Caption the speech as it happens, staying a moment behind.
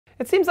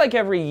It seems like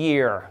every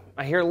year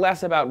I hear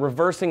less about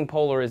reversing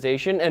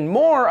polarization and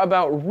more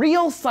about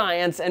real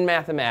science and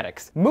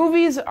mathematics.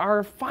 Movies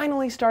are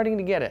finally starting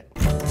to get it.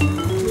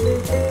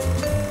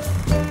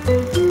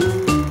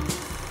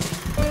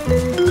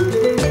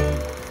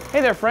 Hey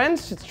there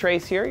friends, it's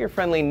Trace here, your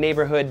friendly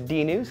neighborhood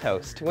DNews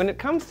host. When it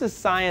comes to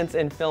science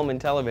and film and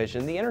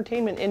television, the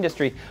entertainment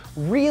industry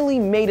really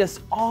made us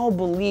all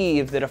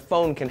believe that a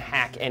phone can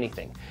hack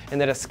anything, and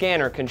that a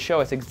scanner can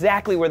show us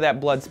exactly where that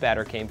blood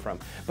spatter came from.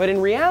 But in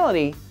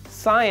reality,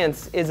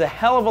 science is a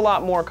hell of a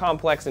lot more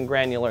complex and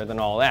granular than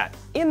all that.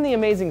 In The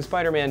Amazing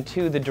Spider-Man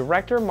 2, the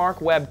director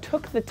Mark Webb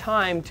took the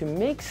time to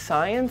make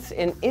science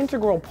an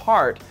integral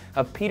part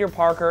of Peter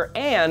Parker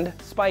and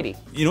Spidey.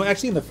 You know,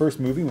 actually in the first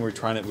movie when we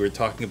were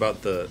talking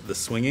about the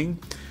swinging,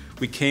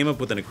 we came up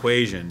with an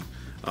equation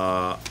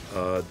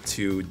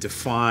to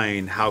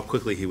define how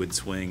quickly he would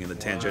swing and the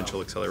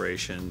tangential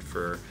acceleration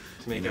for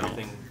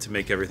to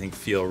make everything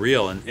feel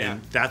real.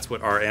 And that's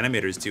what our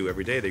animators do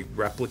every day. They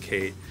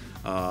replicate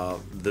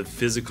the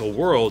physical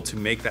world to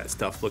make that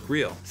stuff look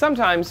real.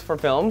 Sometimes, for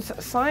films,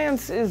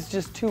 science is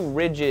just too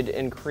rigid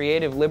and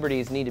creative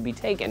liberties need to be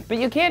taken. But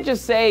you can't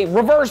just say,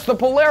 reverse the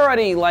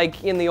polarity,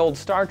 like in the old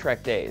Star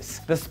Trek days.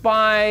 The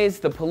spies,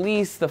 the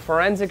police, the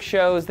forensic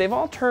shows, they've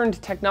all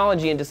turned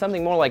technology into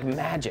something more like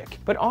magic.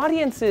 But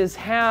audiences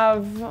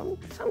have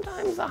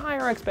sometimes a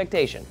higher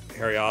expectation.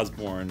 Harry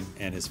Osborn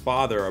and his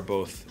father are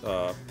both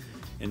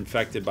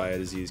infected by a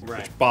disease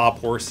which Bob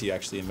Horsey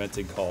actually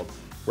invented called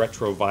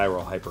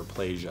retroviral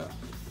hyperplasia,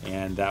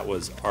 and that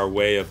was our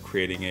way of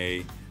creating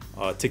a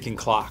ticking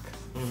clock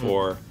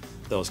for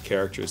those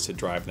characters to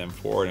drive them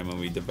forward. And when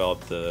we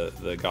developed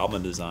the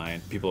Goblin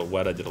design, people at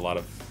Weta did a lot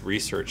of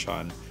research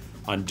on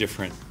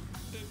different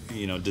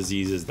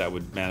diseases that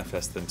would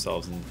manifest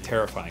themselves in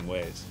terrifying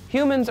ways.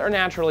 Humans are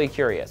naturally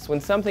curious. When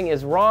something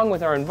is wrong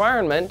with our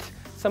environment,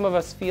 some of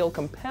us feel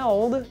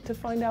compelled to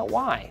find out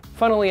why.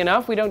 Funnily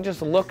enough, we don't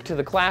just look to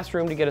the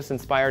classroom to get us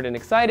inspired and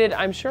excited.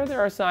 I'm sure there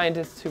are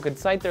scientists who could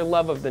cite their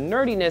love of the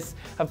nerdiness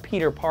of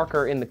Peter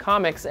Parker in the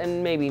comics,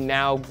 and maybe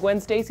now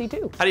Gwen Stacy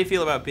too. How do you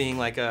feel about being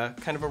like a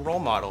kind of a role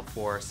model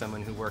for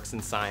someone who works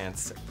in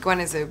science? Gwen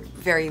is a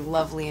very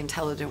lovely,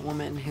 intelligent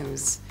woman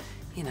who's,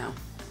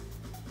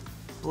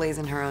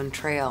 blazing her own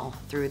trail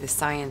through the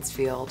science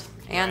field.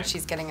 And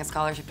she's getting a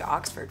scholarship to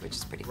Oxford, which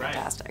is pretty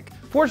fantastic.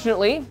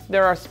 Fortunately,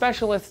 there are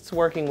specialists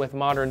working with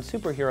modern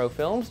superhero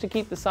films to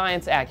keep the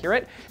science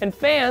accurate, and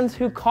fans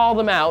who call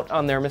them out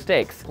on their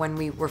mistakes. When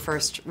we were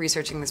first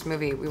researching this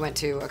movie, we went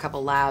to a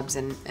couple labs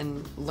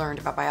and learned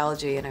about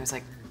biology, and I was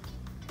like,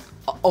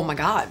 oh my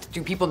God,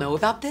 do people know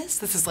about this?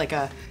 This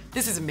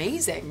is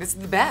amazing, this is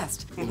the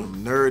best.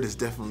 Nerd is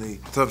definitely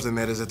something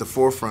that is at the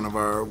forefront of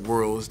our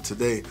worlds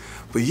today.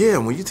 But yeah,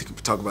 when you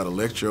talk about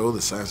electro, the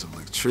science of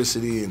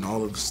electricity and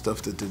all of the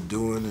stuff that they're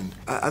doing, and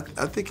I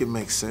think it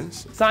makes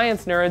sense.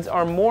 Science nerds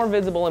are more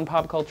visible in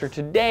pop culture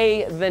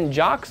today than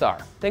jocks are.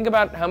 Think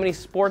about how many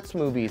sports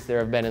movies there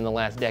have been in the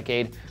last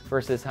decade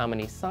versus how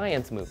many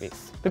science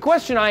movies. The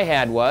question I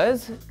had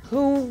was,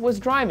 who was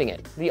driving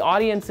it? The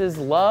audience's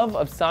love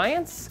of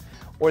science,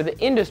 or the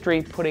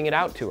industry putting it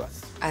out to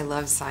us? I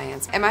love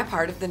science. Am I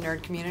part of the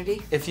nerd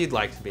community? If you'd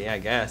like to be, I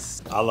guess.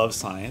 I love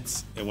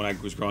science, and when I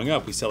was growing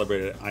up, we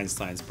celebrated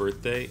Einstein's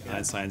birthday,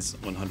 Einstein's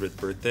 100th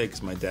birthday,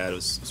 because my dad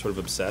was sort of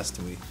obsessed,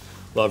 and we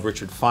loved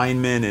Richard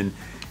Feynman,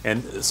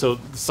 and so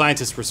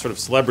scientists were sort of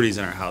celebrities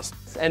in our house.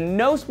 And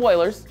no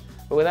spoilers,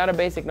 but without a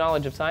basic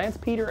knowledge of science,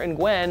 Peter and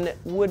Gwen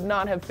would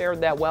not have fared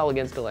that well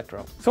against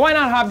Electro. So why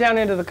not hop down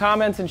into the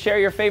comments and share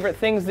your favorite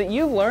things that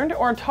you've learned,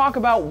 or talk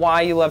about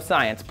why you love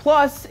science.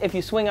 Plus, if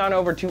you swing on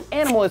over to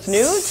Animalist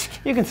News,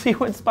 you can see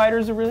what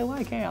spiders are really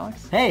like. Hey,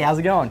 Alex. Hey, how's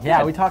it going?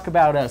 Yeah, we talk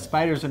about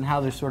spiders and how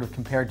they're sort of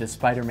compared to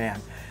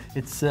Spider-Man.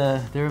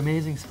 They're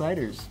amazing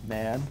spiders,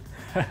 man.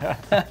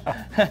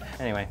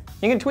 Anyway,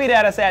 you can tweet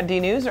at us at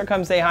DNews, or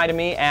come say hi to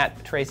me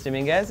at Trace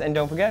Dominguez, and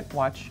don't forget,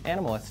 watch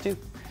Animalist too.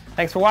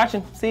 Thanks for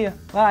watching. See ya.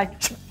 Bye.